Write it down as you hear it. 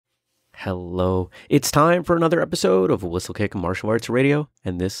Hello. It's time for another episode of Whistlekick Martial Arts Radio,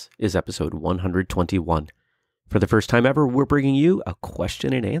 and this is episode 121. For the first time ever, we're bringing you a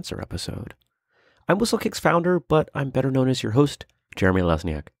question and answer episode. I'm Whistlekick's founder, but I'm better known as your host, Jeremy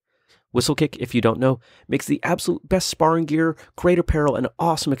Lesniak. Whistlekick, if you don't know, makes the absolute best sparring gear, great apparel, and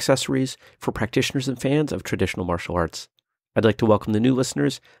awesome accessories for practitioners and fans of traditional martial arts. I'd like to welcome the new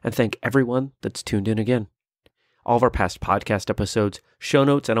listeners and thank everyone that's tuned in again. All of our past podcast episodes, show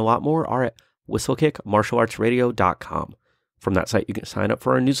notes, and a lot more are at whistlekickmartialartsradio.com. From that site, you can sign up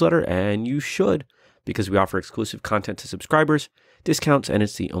for our newsletter, and you should, because we offer exclusive content to subscribers, discounts, and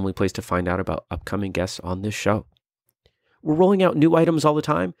it's the only place to find out about upcoming guests on this show. We're rolling out new items all the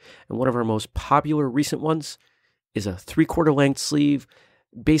time, and one of our most popular recent ones is a 3/4 length sleeve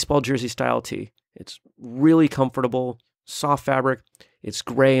baseball jersey style tee. It's really comfortable, soft fabric. It's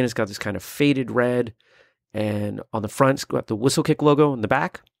gray, and it's got this kind of faded red. And on the front, it's got the Whistlekick logo in the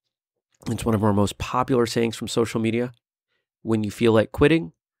back. It's one of our most popular sayings from social media. When you feel like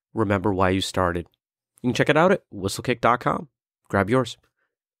quitting, remember why you started. You can check it out at whistlekick.com. Grab yours.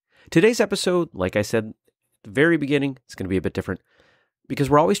 Today's episode, like I said at the very beginning, it's going to be a bit different because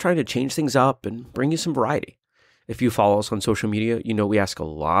we're always trying to change things up and bring you some variety. If you follow us on social media, you know we ask a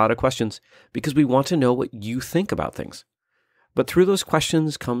lot of questions because we want to know what you think about things. But through those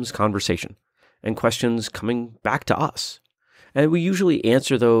questions comes conversation. And questions coming back to us. And we usually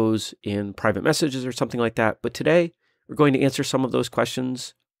answer those in private messages or something like that. But today, we're going to answer some of those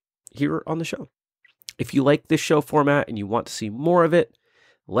questions here on the show. If you like this show format and you want to see more of it,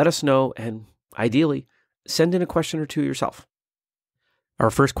 let us know. And ideally, send in a question or two yourself. Our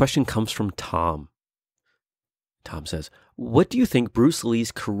first question comes from Tom. Tom says, what do you think Bruce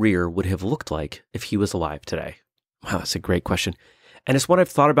Lee's career would have looked like if he was alive today? Wow, that's a great question. And it's what I've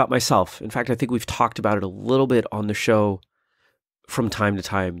thought about myself. In fact, I think we've talked about it a little bit on the show from time to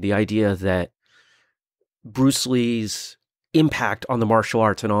time. The idea that Bruce Lee's impact on the martial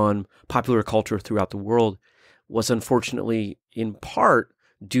arts and on popular culture throughout the world was unfortunately in part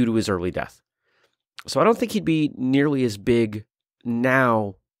due to his early death. So I don't think he'd be nearly as big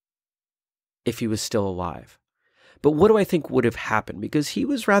now if he was still alive. But what do I think would have happened? Because he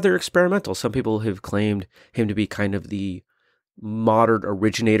was rather experimental. Some people have claimed him to be kind of the modern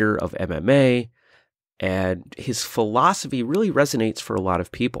originator of MMA, and his philosophy really resonates for a lot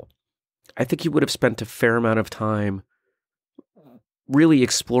of people. I think he would have spent a fair amount of time really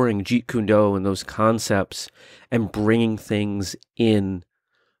exploring Jeet Kune Do and those concepts and bringing things in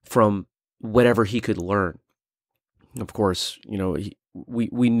from whatever he could learn. Of course, you know,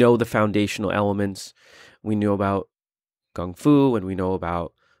 we know the foundational elements. We know about Kung Fu and we know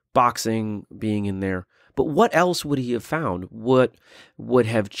about boxing being in there. But what else would he have found? What would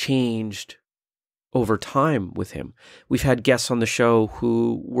have changed over time with him? We've had guests on the show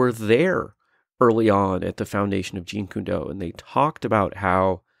who were there early on at the foundation of Jeet Kune Do, and they talked about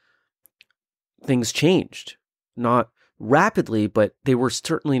how things changed. Not rapidly, but they were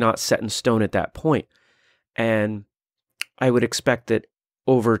certainly not set in stone at that point. And I would expect that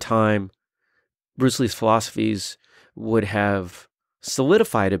over time, Bruce Lee's philosophies would have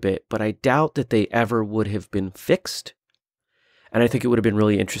solidified a bit, but I doubt that they ever would have been fixed. And I think it would have been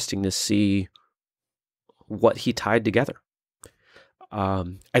really interesting to see what he tied together.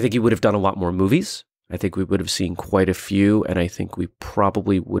 I think he would have done a lot more movies. I think we would have seen quite a few, and I think we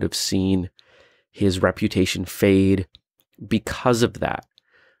probably would have seen his reputation fade because of that.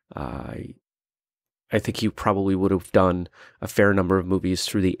 I think he probably would have done a fair number of movies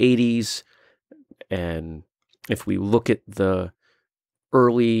through the 80s, and if we look at the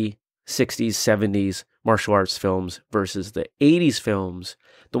early 60s, 70s martial arts films versus the 80s films,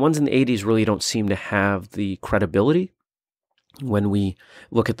 the ones in the 80s really don't seem to have the credibility. When we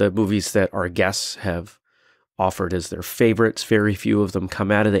look at the movies that our guests have offered as their favorites, very few of them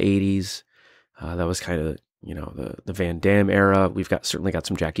come out of the 80s. That was kind of, you know, the Van Damme era. We've certainly got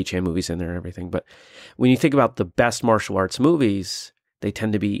some Jackie Chan movies in there and everything. But when you think about the best martial arts movies, they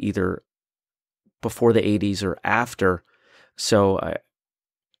tend to be either before the 80s or after. So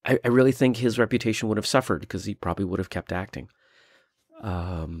I really think his reputation would have suffered because he probably would have kept acting.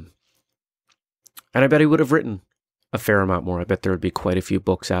 And I bet he would have written a fair amount more. I bet there would be quite a few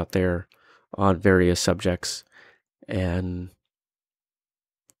books out there on various subjects. And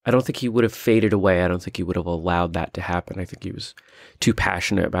I don't think he would have faded away. I don't think he would have allowed that to happen. I think he was too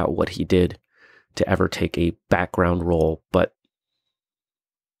passionate about what he did to ever take a background role. But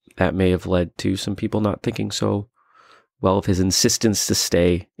that may have led to some people not thinking so well of his insistence to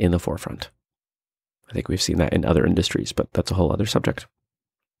stay in the forefront. I think we've seen that in other industries, but that's a whole other subject.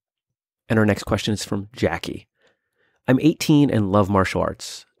 And our next question is from Jackie. I'm 18 and love martial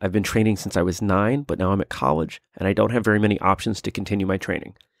arts. I've been training since I was 9, but now I'm at college and I don't have very many options to continue my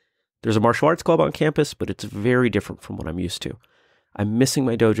training. There's a martial arts club on campus, but it's very different from what I'm used to. I'm missing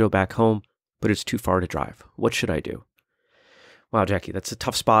my dojo back home, but it's too far to drive. What should I do? Wow, Jackie, that's a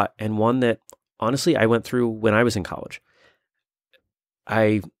tough spot, and one that, honestly, I went through when I was in college.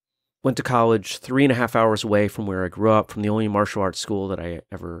 I went to college 3.5 hours away from where I grew up, from the only martial arts school that I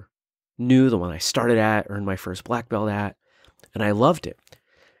ever knew, the one I started at, earned my first black belt at, and I loved it.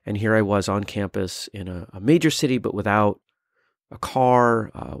 And here I was on campus in a major city, but without a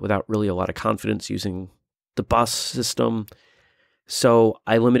car, without really a lot of confidence using the bus system. So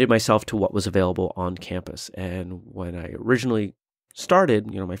I limited myself to what was available on campus. And when I originally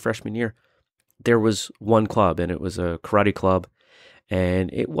started, my freshman year, there was one club, and it was a karate club.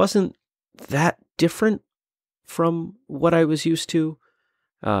 And it wasn't that different from what I was used to.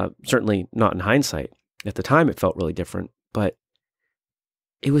 Certainly not in hindsight. At the time, it felt really different, but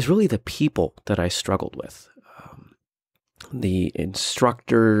it was really the people that I struggled with. The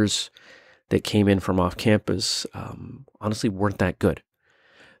instructors that came in from off campus, honestly weren't that good.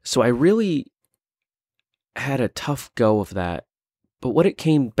 So I really had a tough go of that. But what it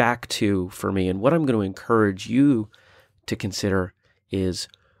came back to for me, and what I'm going to encourage you to consider, is,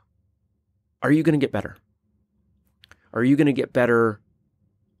 are you going to get better? Are you going to get better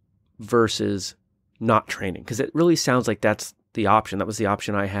versus not training? Because it really sounds like that's the option. That was the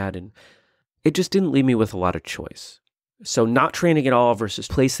option I had, and it just didn't leave me with a lot of choice. So not training at all versus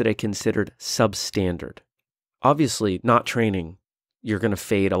place that I considered substandard. Obviously, not training, you're going to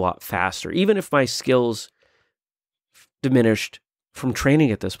fade a lot faster. Even if my skills diminished from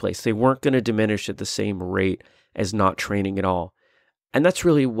training at this place, they weren't going to diminish at the same rate as not training at all. And that's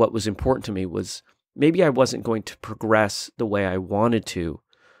really what was important to me, was maybe I wasn't going to progress the way I wanted to,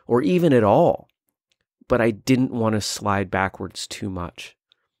 or even at all, but I didn't want to slide backwards too much.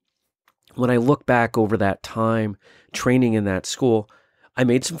 When I look back over that time training in that school, I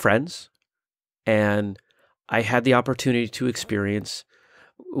made some friends, and I had the opportunity to experience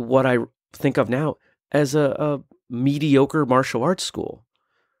what I think of now as a mediocre martial arts school.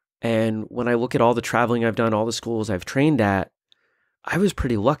 And when I look at all the traveling I've done, all the schools I've trained at, I was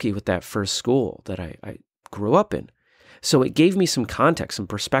pretty lucky with that first school that I grew up in. So it gave me some context, some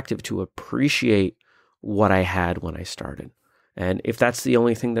perspective to appreciate what I had when I started. And if that's the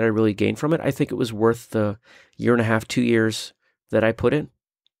only thing that I really gained from it, I think it was worth the 1.5 2 years that I put in.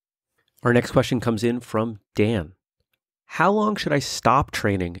 Our next question comes in from Dan. How long should I stop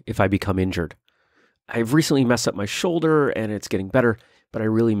training if I become injured? I've recently messed up my shoulder and it's getting better, but I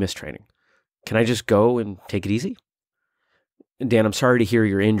really miss training. Can I just go and take it easy? Dan, I'm sorry to hear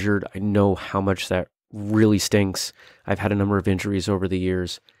you're injured. I know how much that really stinks. I've had a number of injuries over the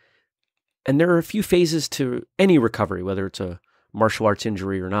years. And there are a few phases to any recovery, whether it's a martial arts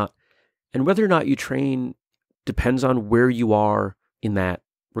injury or not. And whether or not you train depends on where you are in that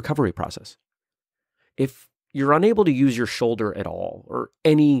recovery process. If you're unable to use your shoulder at all, or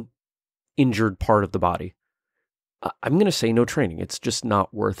any injured part of the body, I'm going to say no training. It's just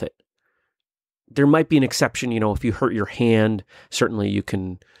not worth it. There might be an exception, if you hurt your hand, certainly you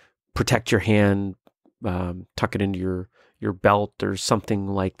can protect your hand, tuck it into your belt or something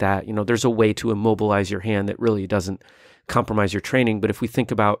like that. There's a way to immobilize your hand that really doesn't compromise your training. But if we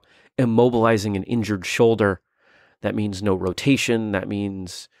think about immobilizing an injured shoulder, that means no rotation. That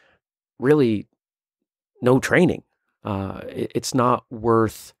means really no training. It's not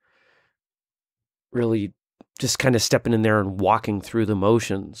worth really just kind of stepping in there and walking through the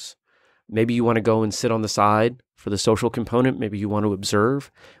motions. Maybe you want to go and sit on the side for the social component. Maybe you want to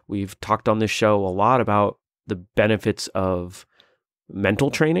observe. We've talked on this show a lot about the benefits of mental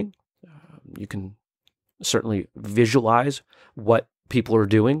training. You can certainly visualize what people are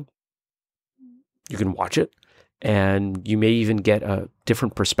doing. You can watch it, and you may even get a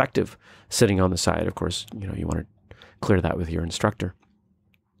different perspective sitting on the side. Of course, you want to clear that with your instructor.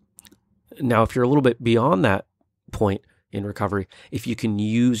 Now, if you're a little bit beyond that point in recovery, if you can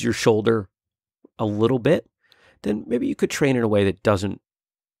use your shoulder a little bit, then maybe you could train in a way that doesn't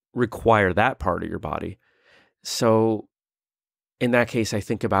require that part of your body. So in that case, I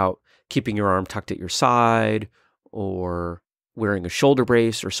think about keeping your arm tucked at your side, or wearing a shoulder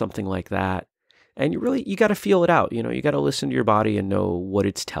brace or something like that. And you got to feel it out. You got to listen to your body and know what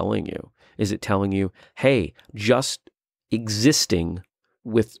it's telling you. Is it telling you, hey, just existing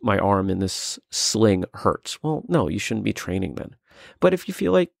with my arm in this sling hurts? Well, no, you shouldn't be training then. But if you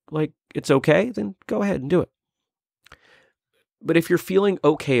feel like it's okay, then go ahead and do it. But if you're feeling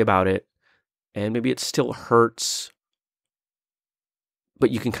okay about it, and maybe it still hurts,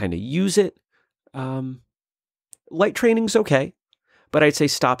 but you can kind of use it, Light training's okay, but I'd say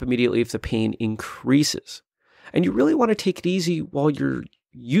stop immediately if the pain increases. And you really want to take it easy while you're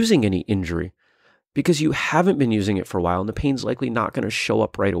using any injury, because you haven't been using it for a while and the pain's likely not going to show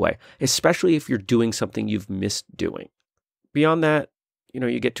up right away, especially if you're doing something you've missed doing. Beyond that,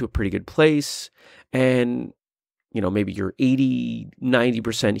 you get to a pretty good place and, maybe you're 80,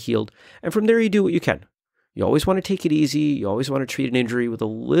 90% healed. And from there, you do what you can. You always want to take it easy. You always want to treat an injury with a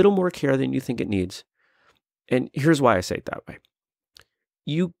little more care than you think it needs. And here's why I say it that way.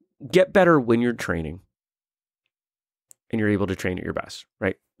 You get better when you're training and you're able to train at your best,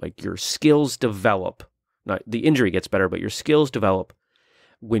 right? Like your skills develop. Not the injury gets better, but your skills develop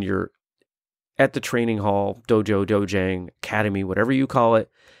when you're at the training hall, dojo, dojang, academy, whatever you call it,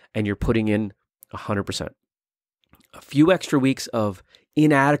 and you're putting in 100%. A few extra weeks of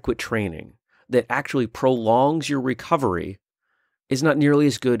inadequate training that actually prolongs your recovery is not nearly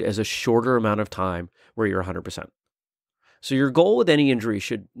as good as a shorter amount of time where you're 100%. So your goal with any injury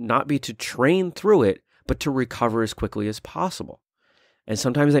should not be to train through it, but to recover as quickly as possible. And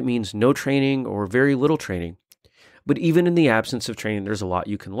sometimes that means no training or very little training. But even in the absence of training, there's a lot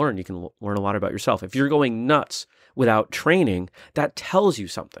you can learn. You can learn a lot about yourself. If you're going nuts without training, that tells you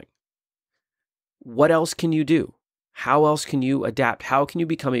something. What else can you do? How else can you adapt? How can you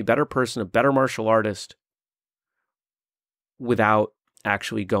become a better person, a better martial artist without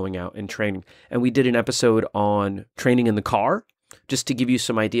actually going out and training? And we did an episode on training in the car, just to give you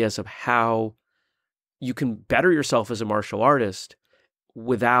some ideas of how you can better yourself as a martial artist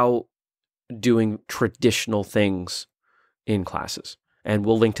without doing traditional things in classes. And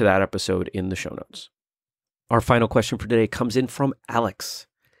we'll link to that episode in the show notes. Our final question for today comes in from Alex.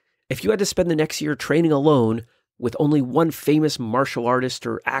 If you had to spend the next year training alone with only one famous martial artist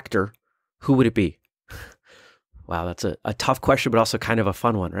or actor, who would it be? Wow, that's a tough question, but also kind of a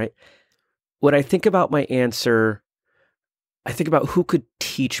fun one, right? When I think about my answer, I think about who could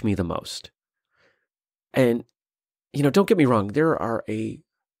teach me the most. And, don't get me wrong, there are a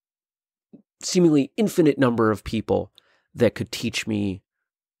seemingly infinite number of people that could teach me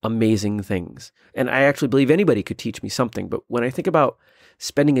amazing things. And I actually believe anybody could teach me something. But when I think about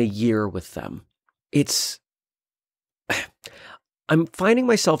spending a year with them, I'm finding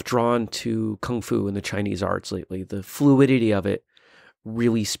myself drawn to Kung Fu and the Chinese arts lately. The fluidity of it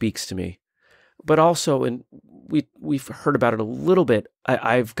really speaks to me. But also, and we've heard about it a little bit,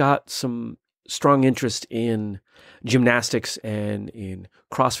 I've got some strong interest in gymnastics and in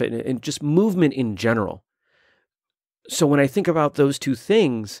CrossFit and just movement in general. So when I think about those two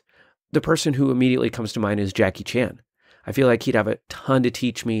things, the person who immediately comes to mind is Jackie Chan. I feel like he'd have a ton to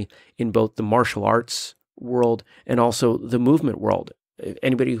teach me in both the martial arts world and also the movement world.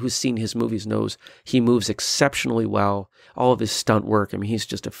 Anybody who's seen his movies knows he moves exceptionally well. All of his stunt work, he's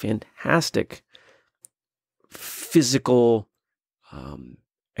just a fantastic physical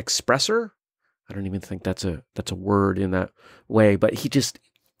expressor. I don't even think that's a word in that way, but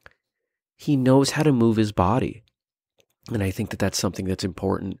he knows how to move his body. And I think that that's something that's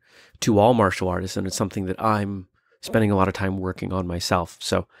important to all martial artists, and it's something that I'm spending a lot of time working on myself.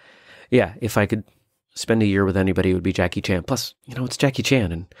 So yeah, if I could spend a year with anybody, it would be Jackie Chan. Plus, it's Jackie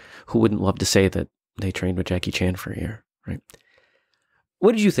Chan, and who wouldn't love to say that they trained with Jackie Chan for a year, right?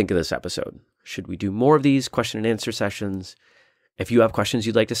 What did you think of this episode? Should we do more of these question and answer sessions? If you have questions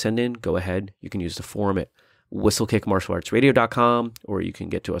you'd like to send in, go ahead. You can use the forum at whistlekickmartialartsradio.com, or you can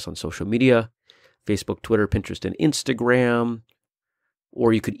get to us on social media, Facebook, Twitter, Pinterest, and Instagram.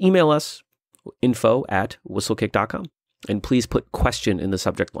 Or you could email us, info@whistlekick.com. And please put question in the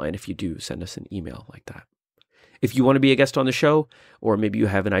subject line if you do send us an email like that. If you want to be a guest on the show, or maybe you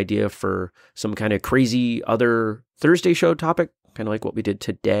have an idea for some kind of crazy other Thursday show topic, kind of like what we did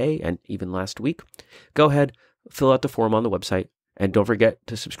today and even last week, go ahead, fill out the form on the website. And don't forget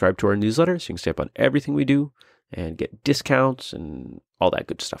to subscribe to our newsletter so you can stay up on everything we do and get discounts and all that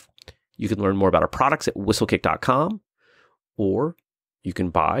good stuff. You can learn more about our products at whistlekick.com, or you can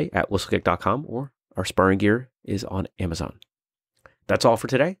buy at whistlekick.com, or our sparring gear is on Amazon. That's all for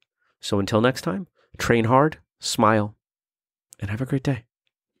today. So until next time, train hard, smile, and have a great day.